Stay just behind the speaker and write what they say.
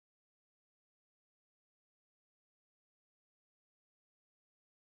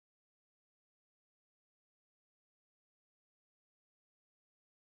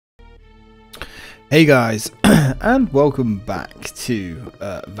Hey guys, and welcome back to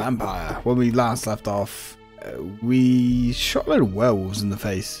Vampire. When we last left off, we shot a load of werewolves in the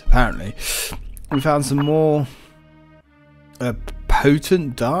face, apparently. We found some more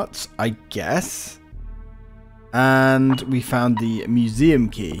potent darts, I guess. And we found the museum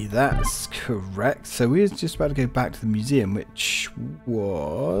key, that's correct. So we were just about to go back to the museum, which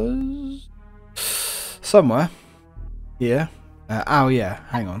was somewhere here. Oh yeah,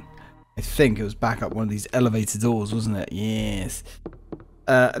 hang on. I think it was back up one of these elevator doors, wasn't it? Yes.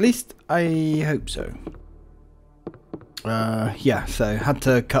 At least I hope so. Yeah, so had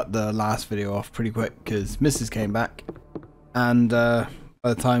to cut the last video off pretty quick because Mrs. came back. And by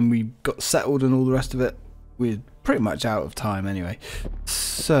the time we got settled and all the rest of it, we're pretty much out of time anyway.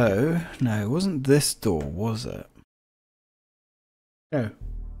 So, no, it wasn't this door, was it? No,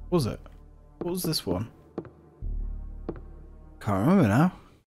 was it? What was this one? Can't remember now.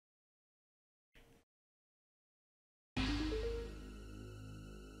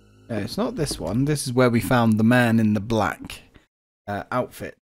 No, it's not this one. This is where we found the man in the black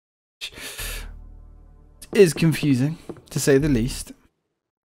outfit. Which is confusing, to say the least.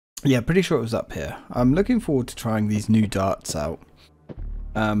 Yeah, pretty sure it was up here. I'm looking forward to trying these new darts out.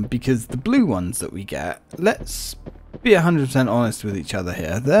 Because the blue ones that we get, let's be 100% honest with each other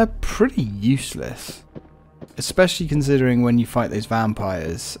here, they're pretty useless. Especially considering when you fight those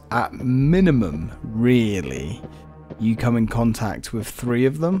vampires, at minimum, really, you come in contact with 3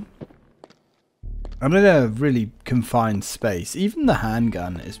 of them. I'm in a really confined space. Even the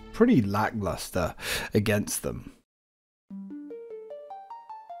handgun is pretty lackluster against them.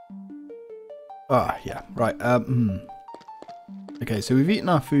 Ah, yeah, right. Okay, so we've eaten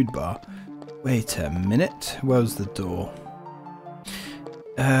our food bar. Wait a minute. Where's the door?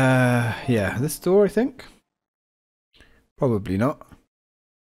 Yeah, this door, I think. Probably not.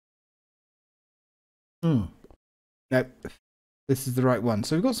 Nope. This is the right one.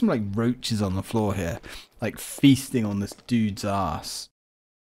 So we've got some like roaches on the floor here, like feasting on this dude's ass.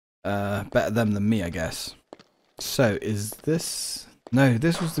 Better them than me, I guess. So is this? No,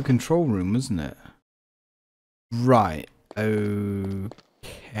 this was the control room, wasn't it? Right. Okay,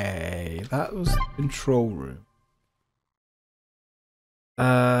 that was the control room.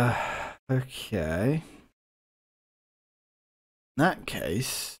 Okay. In that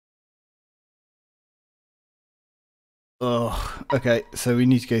case. Oh, okay, so we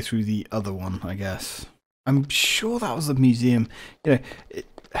need to go through the other one, I guess. I'm sure that was the museum. You know,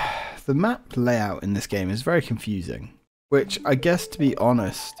 the map layout in this game is very confusing. Which, I guess, to be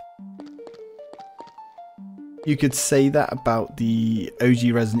honest, you could say that about the OG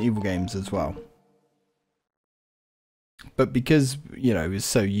Resident Evil games as well. But because, you know, we're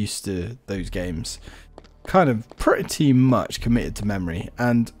so used to those games, kind of pretty much committed to memory.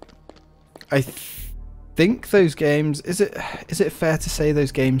 And I think those games, is it fair to say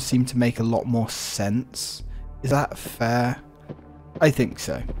those games seem to make a lot more sense? Is that fair? I think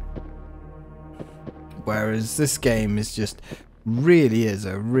so. Whereas this game is just really is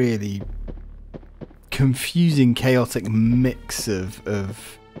a really confusing, chaotic mix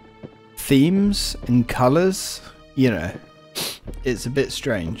of themes and colours. You know, it's a bit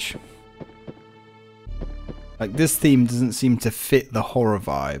strange. Like, this theme doesn't seem to fit the horror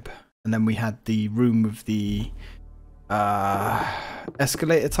vibe. And then we had the room with the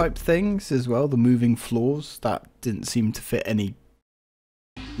escalator type things as well, the moving floors. That didn't seem to fit any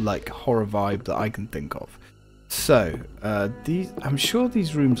like horror vibe that I can think of. So, I'm sure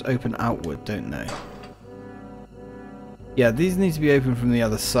these rooms open outward, don't they? Yeah, these need to be open from the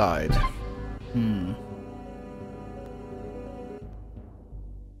other side.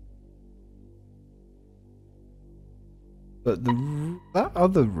 But that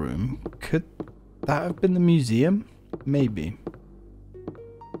other room, could that have been the museum? Maybe.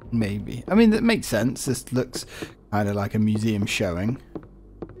 Maybe. I mean, that makes sense. This looks kind of like a museum showing.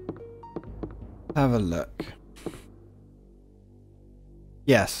 Have a look.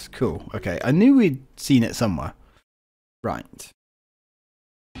 Yes, cool. Okay, I knew we'd seen it somewhere. Right.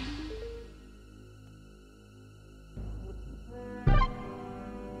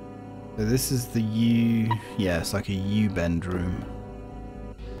 So this is the U... Yeah, it's like a U-bend room.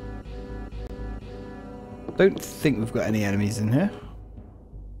 Don't think we've got any enemies in here.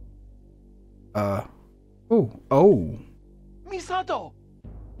 Oh. Oh. Misato!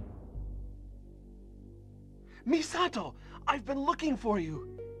 Misato! I've been looking for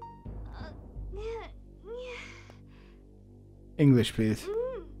you! English, please.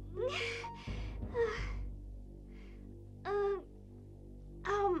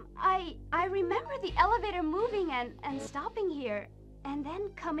 I remember the elevator moving and stopping here, and then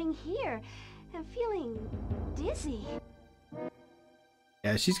coming here. I'm feeling dizzy.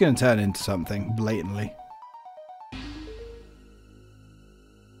 Yeah, she's going to turn into something blatantly.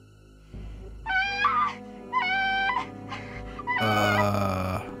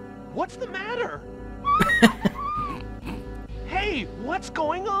 What's the matter? Hey, what's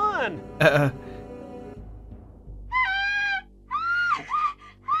going on?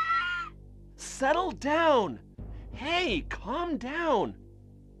 Settle down. Hey, calm down.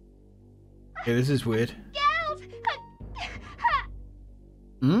 Okay, this is weird. Gals!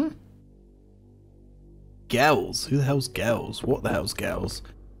 Hmm? Gals? Who the hell's Gals? What the hell's Gals?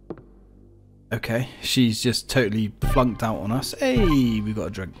 Okay, she's just totally flunked out on us. Hey, we got a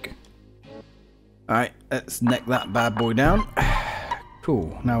drink. Alright, let's neck that bad boy down.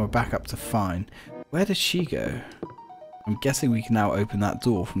 Cool, now we're back up to fine. Where does she go? I'm guessing we can now open that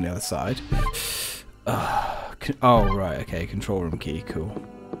door from the other side. Oh, right, okay, control room key, cool.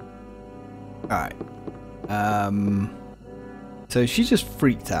 Alright. So she just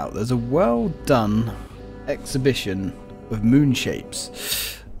freaked out. There's a well done exhibition of moon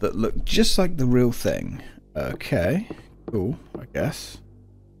shapes that look just like the real thing. Okay, cool, I guess.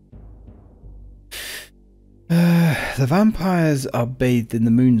 The vampires are bathed in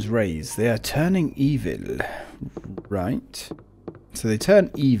the moon's rays. They are turning evil. Right. So they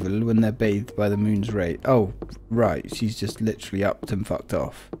turn evil when they're bathed by the moon's ray. Oh, right. She's just literally upped and fucked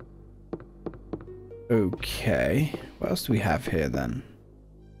off. Okay. What else do we have here then?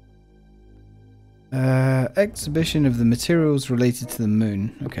 Exhibition of the materials related to the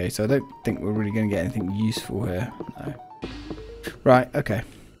moon. Okay, so I don't think we're really going to get anything useful here. No. Right, okay.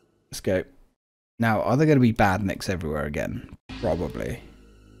 Let's go. Now, are there going to be badniks everywhere again? Probably.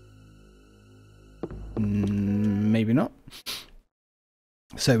 Maybe not.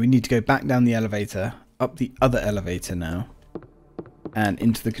 So we need to go back down the elevator, up the other elevator now, and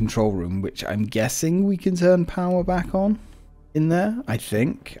into the control room, which I'm guessing we can turn power back on in there, I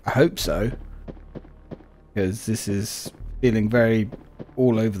think. I hope so. Because this is feeling very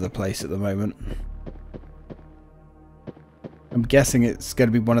all over the place at the moment. I'm guessing it's going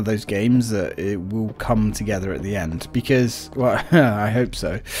to be one of those games that it will come together at the end. Because, well, I hope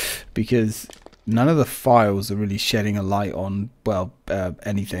so. Because none of the files are really shedding a light on, well,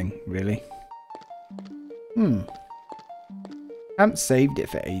 anything, really. Haven't saved it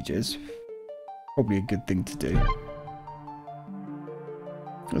for ages. Probably a good thing to do.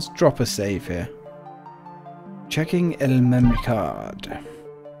 Let's drop a save here. Checking el memory card.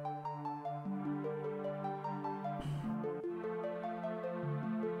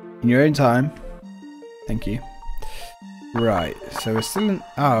 In your own time. Thank you. Right, so we're still in...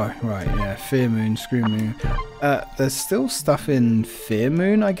 Oh, right, yeah. Fear Moon, Scream Moon. There's still stuff in Fear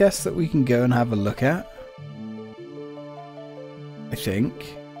Moon, I guess, that we can go and have a look at. I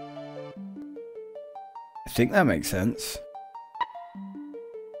think. I think that makes sense.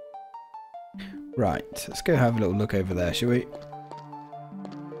 Right, let's go have a little look over there, shall we?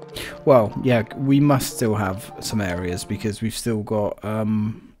 Well, yeah, we must still have some areas because we've still got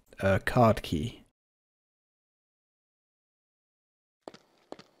a card key.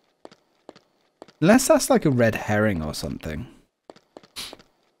 Unless that's like a red herring or something.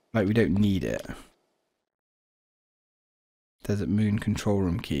 Like we don't need it. Desert Moon control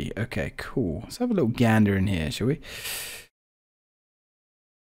room key. Okay, cool. Let's have a little gander in here, shall we?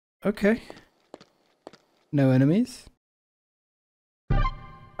 Okay. No enemies.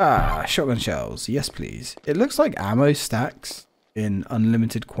 Ah, shotgun shells. Yes, please. It looks like ammo stacks in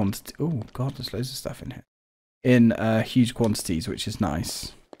unlimited quantity. Oh, God, there's loads of stuff in here. In huge quantities, which is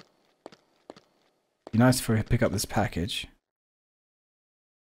nice. Be nice for her to pick up this package.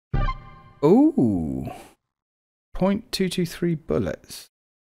 Ooh. 0.223 bullets.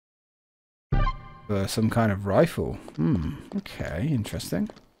 For some kind of rifle. Okay, interesting.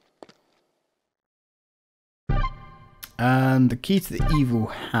 And the key to the evil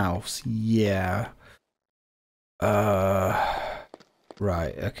house. Yeah.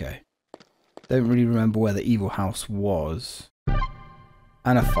 Right, okay. Don't really remember where the evil house was.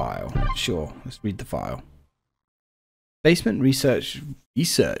 And a file. Sure, let's read the file. Basement research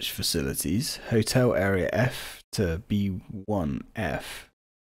facilities. Hotel area F to B1F.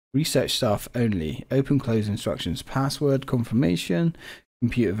 Research staff only. Open close instructions. Password confirmation.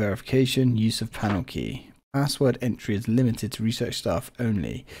 Computer verification. Use of panel key. Password entry is limited to research staff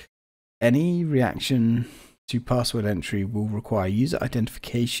only. Any reaction to password entry will require user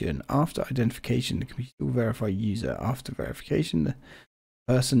identification. After identification, the computer will verify user. After verification, the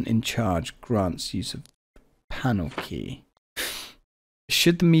person in charge grants use of panel key.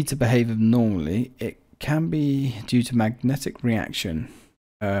 Should the meter behave abnormally, it can be due to magnetic reaction.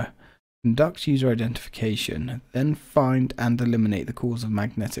 Conduct user identification, then find and eliminate the cause of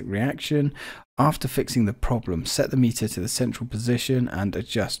magnetic reaction. After fixing the problem, set the meter to the central position and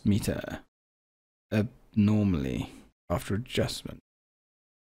adjust meter abnormally after adjustment.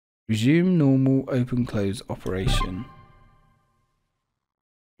 Resume normal open-close operation.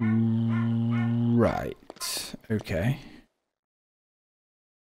 Right, okay.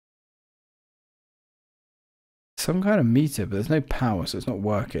 Some kind of meter, but there's no power, so it's not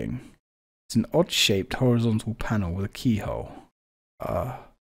working. It's an odd-shaped horizontal panel with a keyhole.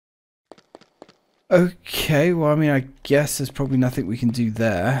 Okay, well, I mean, I guess there's probably nothing we can do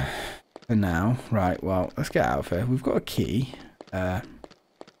there for now. Right, well, let's get out of here. We've got a key.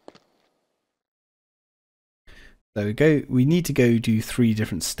 So we need to go do 3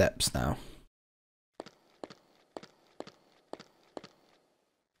 different steps now.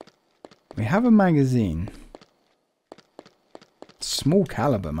 We have a magazine. Small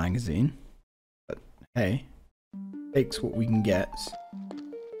caliber magazine. But hey, takes what we can get.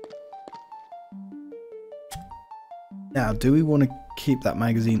 Now, do we want to keep that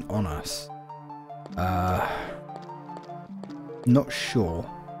magazine on us? Not sure.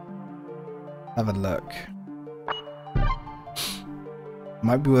 Have a look.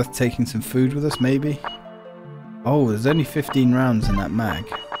 Might be worth taking some food with us, maybe? Oh, there's only 15 rounds in that mag.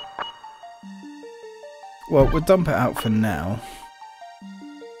 Well, we'll dump it out for now.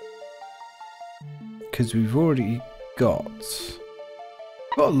 Because we've already got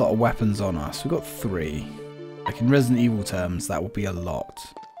a lot of weapons on us. We've got 3. Like in Resident Evil terms, that will be a lot.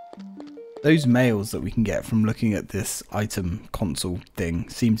 Those mails that we can get from looking at this item console thing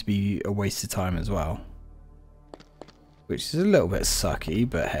seem to be a waste of time as well. Which is a little bit sucky,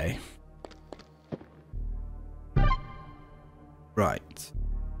 but hey. Right.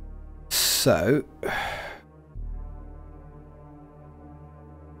 So.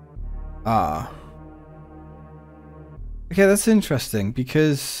 Okay, that's interesting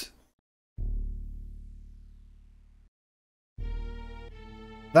because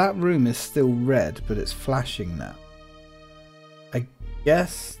that room is still red, but it's flashing now.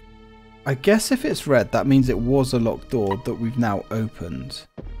 I guess if it's red, that means it was a locked door that we've now opened.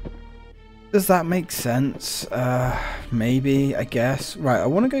 Does that make sense? Maybe, I guess. Right, I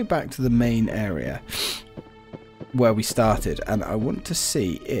want to go back to the main area where we started, and I want to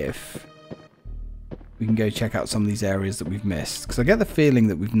see if we can go check out some of these areas that we've missed, because I get the feeling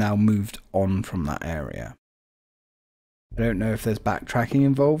that we've now moved on from that area. I don't know if there's backtracking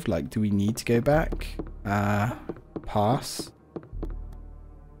involved, like do we need to go back? Pass.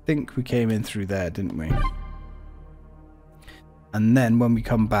 I think we came in through there, didn't we? And then when we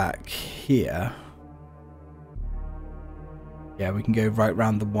come back here, yeah, we can go right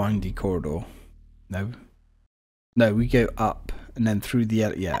round the windy corridor. No, we go up and then through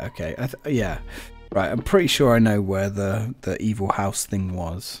the, yeah, okay, yeah, right. I'm pretty sure I know where the evil house thing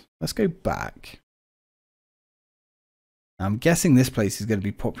was. Let's go back. I'm guessing this place is going to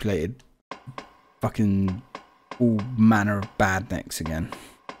be populated fucking all manner of badniks again.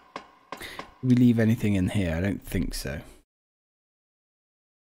 Did we leave anything in here? I don't think so.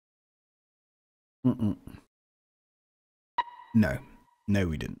 No,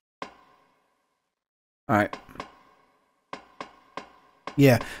 we didn't. Alright.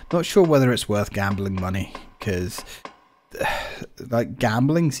 Yeah, not sure whether it's worth gambling money, because like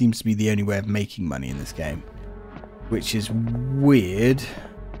gambling seems to be the only way of making money in this game, which is weird,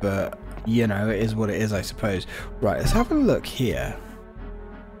 but you know, it is what it is, I suppose. Right, let's have a look here.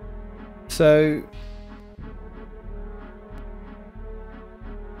 So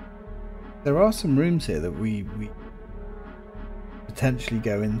there are some rooms here that we potentially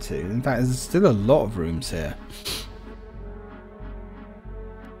go into. In fact, there's still a lot of rooms here.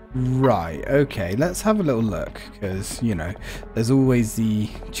 Right, okay, let's have a little look, because, you know, there's always the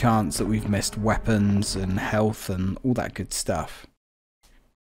chance that we've missed weapons and health and all that good stuff.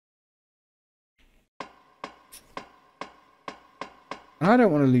 I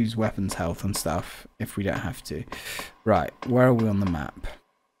don't want to lose weapons, health and stuff if we don't have to. Right, where are we on the map?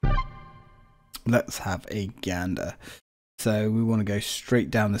 Let's have a gander. So we want to go straight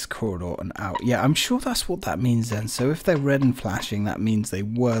down this corridor and out. Yeah, I'm sure that's what that means then. So if they're red and flashing, that means they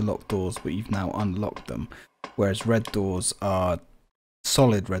were locked doors, but you've now unlocked them. Whereas red doors are,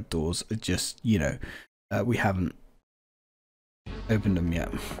 solid red doors are just, you know, we haven't opened them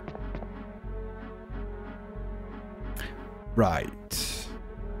yet. Right.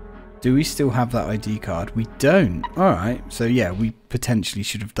 Do we still have that ID card? We don't. Alright, so yeah, we potentially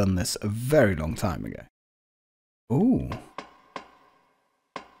should have done this a very long time ago. Ooh.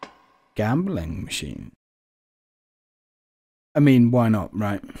 Gambling machine. I mean, why not,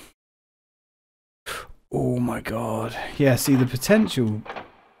 right? Oh my god. Yeah, see the potential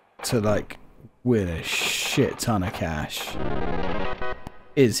to like win a shit ton of cash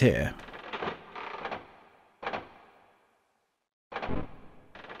is here.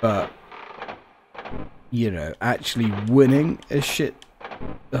 But, you know, actually winning a shitload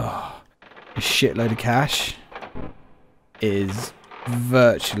of cash is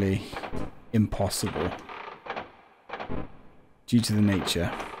virtually impossible due to the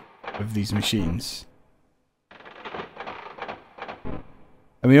nature of these machines.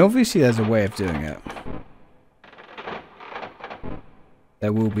 I mean, obviously there's a way of doing it.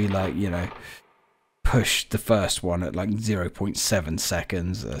 There will be, like, you know, push the first one at like 0.7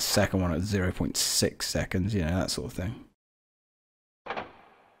 seconds, the second one at 0.6 seconds, you know, that sort of thing.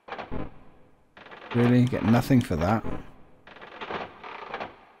 Really? Get nothing for that?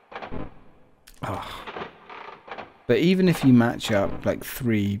 Oh. But even if you match up like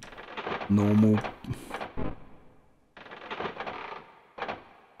 3 normal...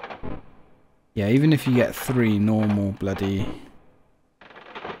 Yeah, even if you get 3 normal bloody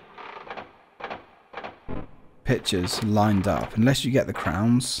pictures lined up, unless you get the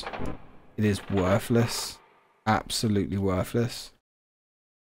crowns, it is worthless. Absolutely worthless.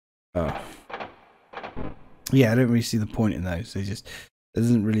 Oh. Yeah, I don't really see the point in those. There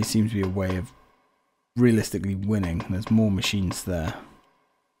doesn't really seem to be a way of realistically winning. There's more machines there.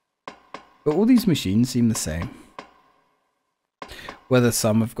 But all these machines seem the same. Whether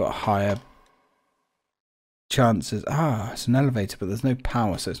some have got higher chances. Ah, it's an elevator, but there's no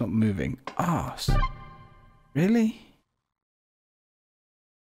power, so it's not moving. Ah, really?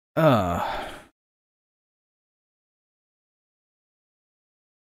 Well,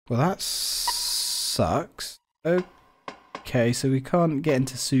 that sucks. Okay, so we can't get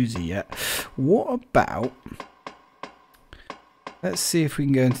into Susie yet. What about... Let's see if we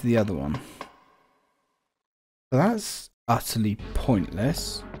can go into the other one. So that's utterly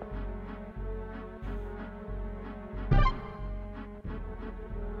pointless.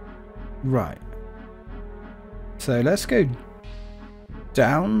 Right. So let's go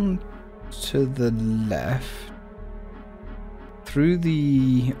down to the left. Through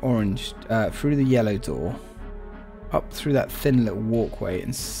the orange, through the yellow door. Up through that thin little walkway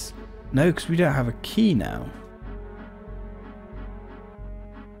and... No, because we don't have a key now.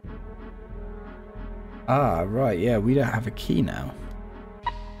 Ah, right, yeah, we don't have a key now.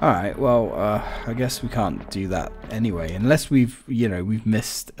 Alright, well, I guess we can't do that anyway. Unless we've, you know, we've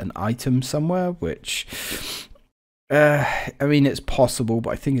missed an item somewhere, which... I mean, it's possible,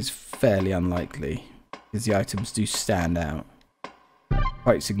 but I think it's fairly unlikely. Because the items do stand out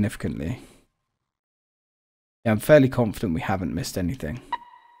quite significantly. Yeah, I'm fairly confident we haven't missed anything.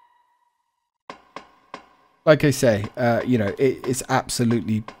 Like I say, you know, it's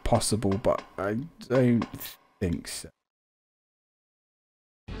absolutely possible, but I don't think so.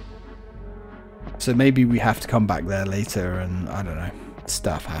 So maybe we have to come back there later and, I don't know,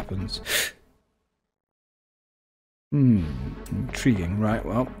 stuff happens. Intriguing. Right,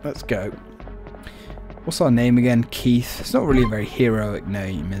 well, let's go. What's our name again? Keith. It's not really a very heroic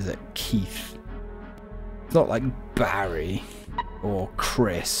name, is it? Keith. It's not like Barry or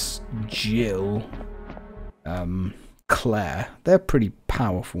Chris, Jill, Claire. They're pretty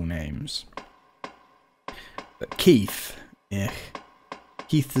powerful names. But Keith, yeah.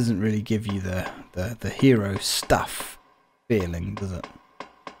 Keith doesn't really give you the hero stuff feeling, does it?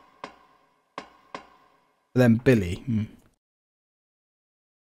 But then Billy.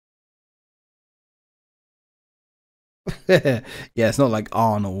 Yeah, it's not like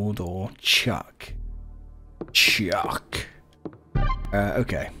Arnold or Chuck.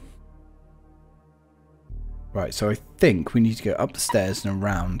 Okay. Right, so I think we need to go up the stairs and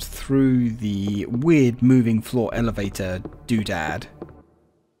around through the weird moving floor elevator doodad.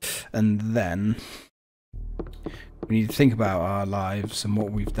 And then we need to think about our lives and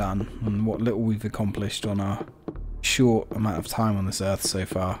what we've done and what little we've accomplished on our short amount of time on this earth so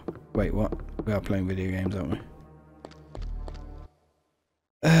far. Wait, what? We are playing video games, aren't we?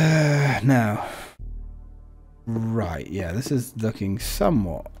 Now. Right, yeah, this is looking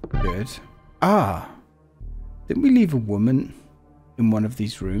somewhat good. Ah! Didn't we leave a woman in one of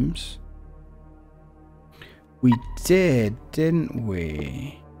these rooms? We did, didn't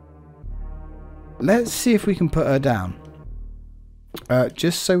we? Let's see if we can put her down.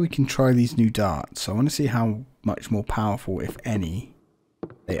 Just so we can try these new darts. I want to see how much more powerful, if any,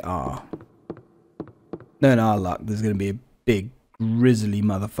 they are. No, in our luck, there's going to be a big, grisly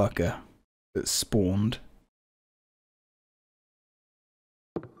motherfucker that spawned.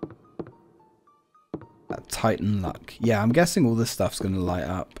 That Titan luck. Yeah, I'm guessing all this stuff's going to light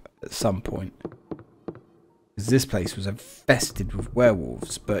up at some point. Because this place was infested with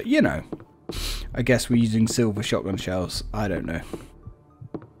werewolves. But, you know, I guess we're using silver shotgun shells. I don't know.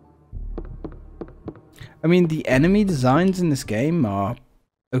 I mean, the enemy designs in this game are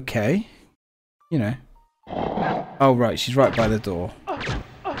okay. You know. Oh, right. She's right by the door.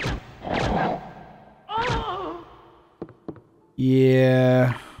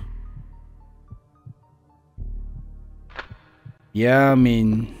 Yeah. Yeah, I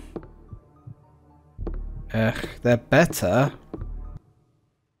mean... they're better.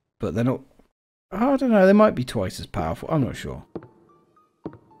 But they're not... I don't know. They might be twice as powerful. I'm not sure.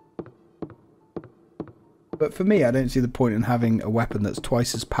 But for me, I don't see the point in having a weapon that's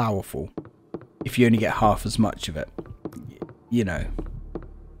twice as powerful if you only get half as much of it. You know.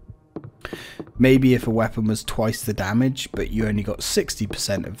 Maybe if a weapon was twice the damage, but you only got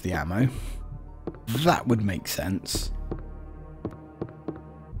 60% of the ammo, that would make sense.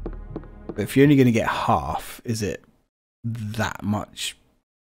 But if you're only going to get half, is it that much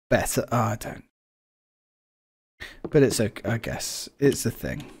better? Oh, I don't. But it's okay, I guess. It's the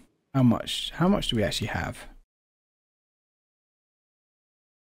thing. How much do we actually have?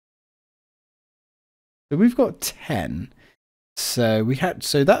 So we've got 10. So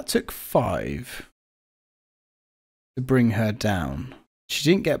that took 5 to bring her down. She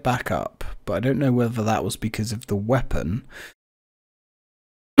didn't get back up, but I don't know whether that was because of the weapon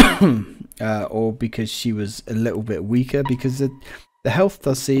or because she was a little bit weaker, because the health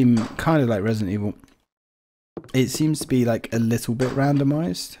does seem kind of like Resident Evil. It seems to be like a little bit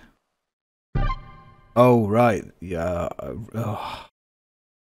randomized. Oh, right. Yeah. Oh.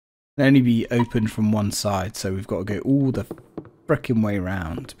 Can only be opened from one side, so we've got to go all the frickin' way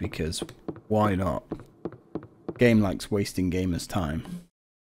round, because why not? Game likes wasting gamers' time.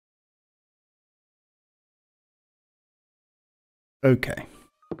 Okay.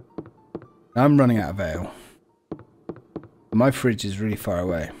 I'm running out of ale. My fridge is really far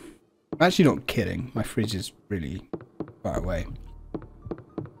away. I'm actually not kidding. My fridge is really far away.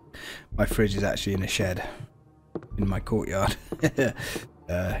 My fridge is actually in a shed in my courtyard.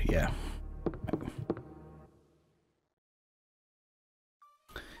 Yeah.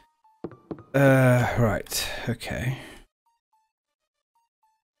 Right. Okay.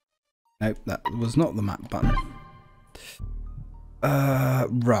 Nope, that was not the map button.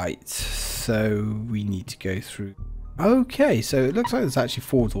 Right. So we need to go through. Okay, so it looks like there's actually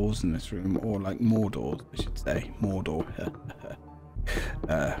 4 doors in this room, or like more doors, I should say. More door.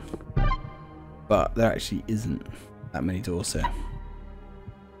 But there actually isn't that many doors here.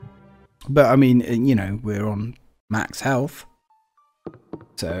 But I mean, you know, we're on max health,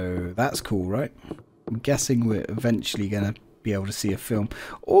 so that's cool, right? I'm guessing we're eventually going to be able to see a film.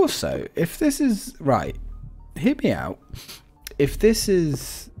 Also, if this is right, hear me out. If this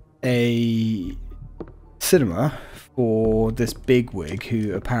is a cinema for this bigwig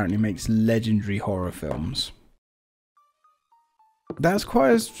who apparently makes legendary horror films, that's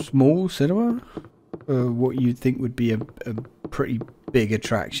quite a small cinema. What you'd think would be a pretty big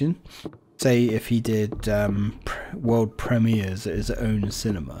attraction. Say if he did world premieres at his own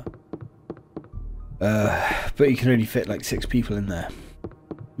cinema. But you can only fit like 6 people in there.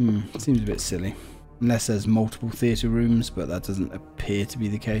 Seems a bit silly. Unless there's multiple theatre rooms, but that doesn't appear to be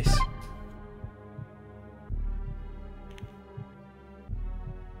the case.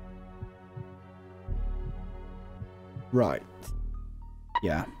 Right.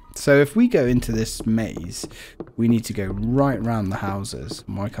 Yeah. So if we go into this maze, we need to go right around the houses.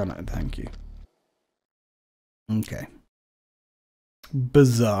 Why can't I? Thank you. Okay.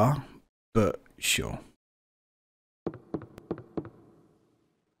 Bizarre, but sure.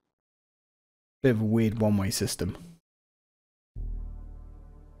 Bit of a weird one-way system.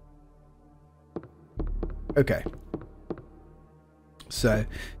 Okay. So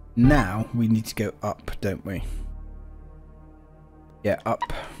now we need to go up, don't we? Yeah,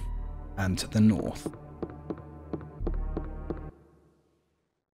 up and to the north.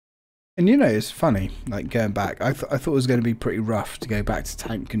 And you know, it's funny, like going back, I thought it was going to be pretty rough to go back to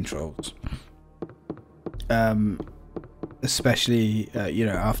tank controls. Especially, you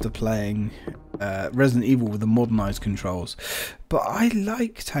know, after playing Resident Evil with the modernized controls. But I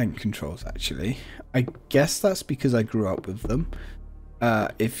like tank controls, actually. I guess that's because I grew up with them.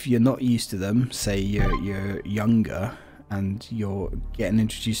 If you're not used to them, say you're younger and you're getting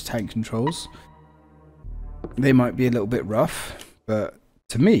introduced to tank controls, they might be a little bit rough, but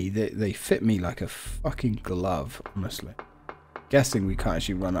to me, they fit me like a fucking glove, honestly. Guessing we can't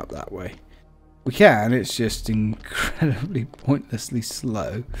actually run up that way. We can, it's just incredibly pointlessly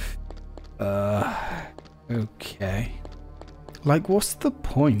slow. Okay. Like, what's the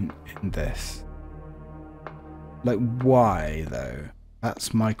point in this? Like, why, though?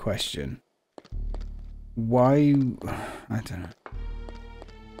 That's my question. Why? I don't know.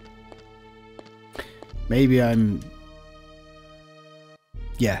 Maybe I'm...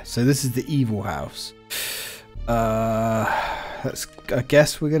 Yeah, so this is the evil house. I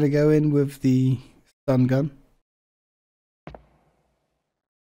guess we're going to go in with the stun gun.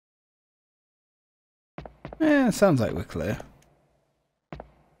 Yeah, sounds like we're clear.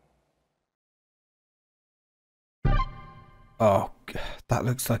 Oh, that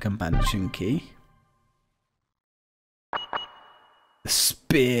looks like a mansion key. The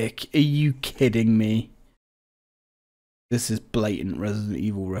spear key. Are you kidding me? This is blatant Resident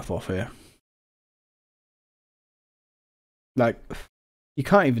Evil ripoff here. Like, you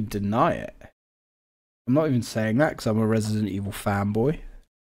can't even deny it. I'm not even saying that because I'm a Resident Evil fanboy.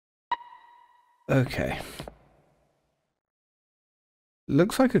 Okay.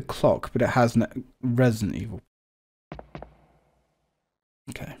 Looks like a clock, but it has no Resident Evil.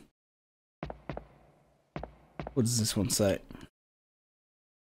 Okay. What does this one say?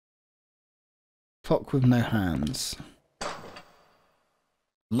 Clock with no hands.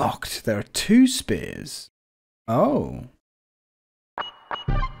 Locked. There are 2 spears. Oh.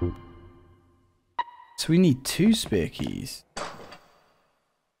 So we need 2 spear keys.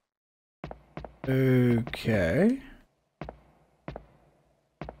 Okay.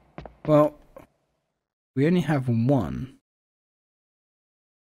 Well, we only have 1.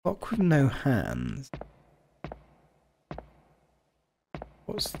 Clock with no hands.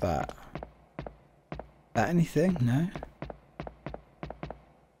 What's that? That anything? No?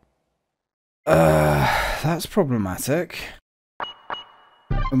 That's problematic.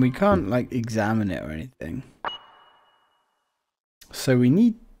 And we can't, like, examine it or anything. So we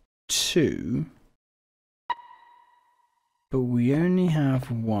need 2. But we only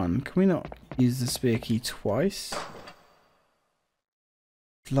have 1. Can we not use the spear key twice?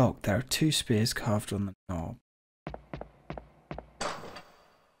 Locked. There are 2 spears carved on the knob.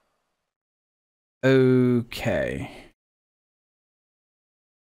 Okay.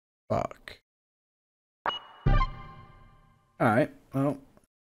 Fuck. Alright, well.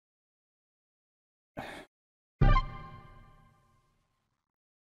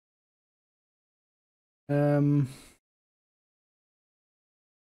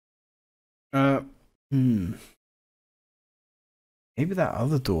 Maybe that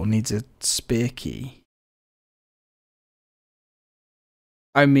other door needs a spear key.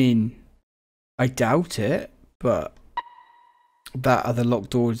 I mean, I doubt it, but that other locked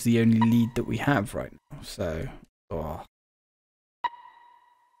door is the only lead that we have right now, so... Oh.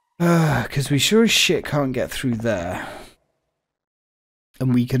 Because we sure as shit can't get through there.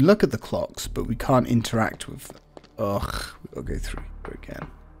 And we can look at the clocks, but we can't interact with them. Ugh, we'll go through again.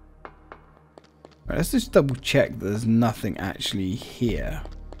 Right, let's just double check that there's nothing actually here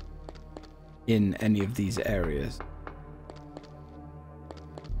in any of these areas.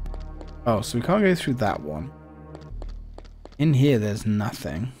 Oh, so we can't go through that one. In here, there's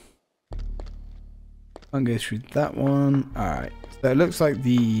nothing. Can't go through that one. Alright, so it looks like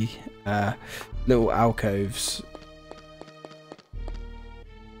the little alcoves.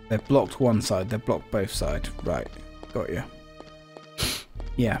 They've blocked one side, they've blocked both sides. Right, got you.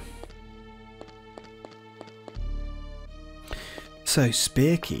 Yeah. So,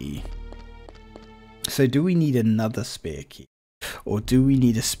 spear key. So, do we need another spear key? Or do we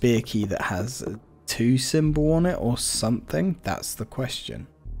need a spear key that has a 2 symbol on it or something? That's the question.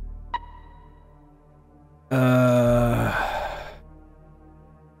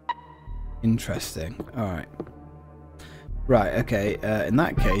 Interesting. Alright. Right, okay. In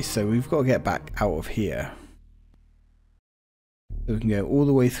that case, so we've got to get back out of here. So we can go all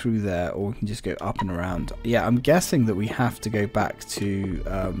the way through there, or we can just go up and around. Yeah, I'm guessing that we have to go back to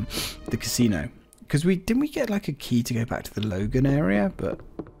the casino. Because didn't we get like a key to go back to the Logan area? But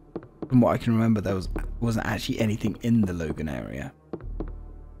from what I can remember, there wasn't actually anything in the Logan area.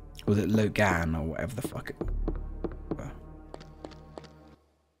 Was it Logan or whatever the fuck it was?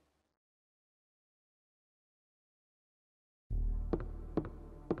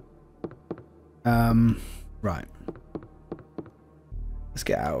 Right. Let's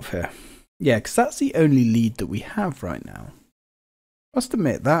get out of here. Yeah, because that's the only lead that we have right now. I must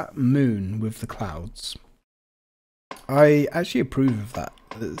admit, that moon with the clouds, I actually approve of that.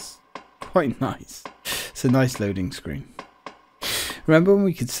 It's quite nice. It's a nice loading screen. Remember when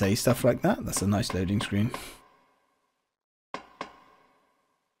we could say stuff like that? That's a nice loading screen. I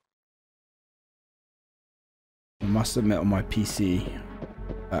must admit, on my PC,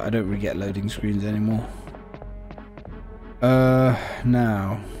 I don't really get loading screens anymore.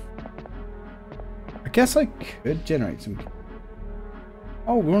 Now, I guess I could generate some.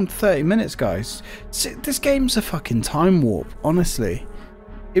 Oh, we're on 30 minutes, guys. This game's a fucking time warp, honestly.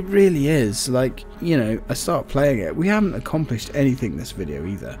 It really is. Like, you know, I start playing it. We haven't accomplished anything this video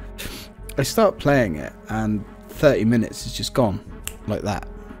either. I start playing it and 30 minutes is just gone like that.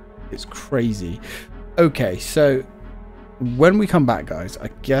 It's crazy. Okay, so when we come back, guys, I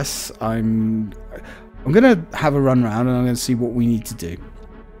guess I'm gonna have a run around and I'm gonna see what we need to do.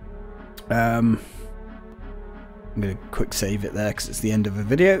 I'm gonna quick save it there because it's the end of a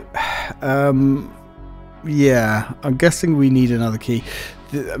video. Yeah, I'm guessing we need another key.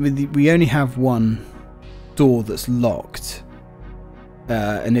 I mean, we only have one door that's locked,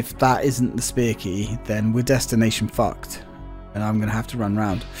 and if that isn't the spare key, then we're destination fucked, and I'm gonna have to run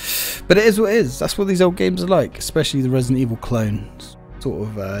around. But it is what it is. That's what these old games are like, especially the Resident Evil clone sort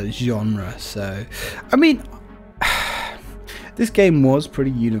of genre. So, I mean, this game was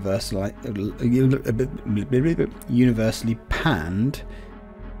pretty universally panned.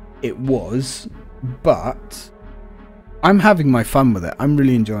 It was, but I'm having my fun with it. I'm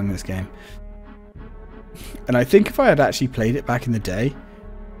really enjoying this game. And I think if I had actually played it back in the day,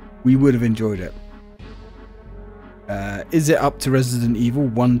 we would have enjoyed it. Is it up to Resident Evil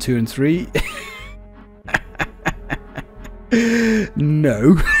 1, 2 and 3?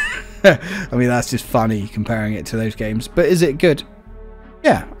 No. I mean, that's just funny comparing it to those games. But is it good?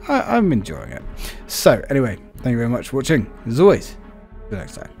 Yeah, I'm enjoying it. So, anyway, thank you very much for watching. As always, see you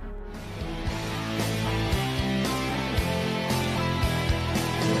next time.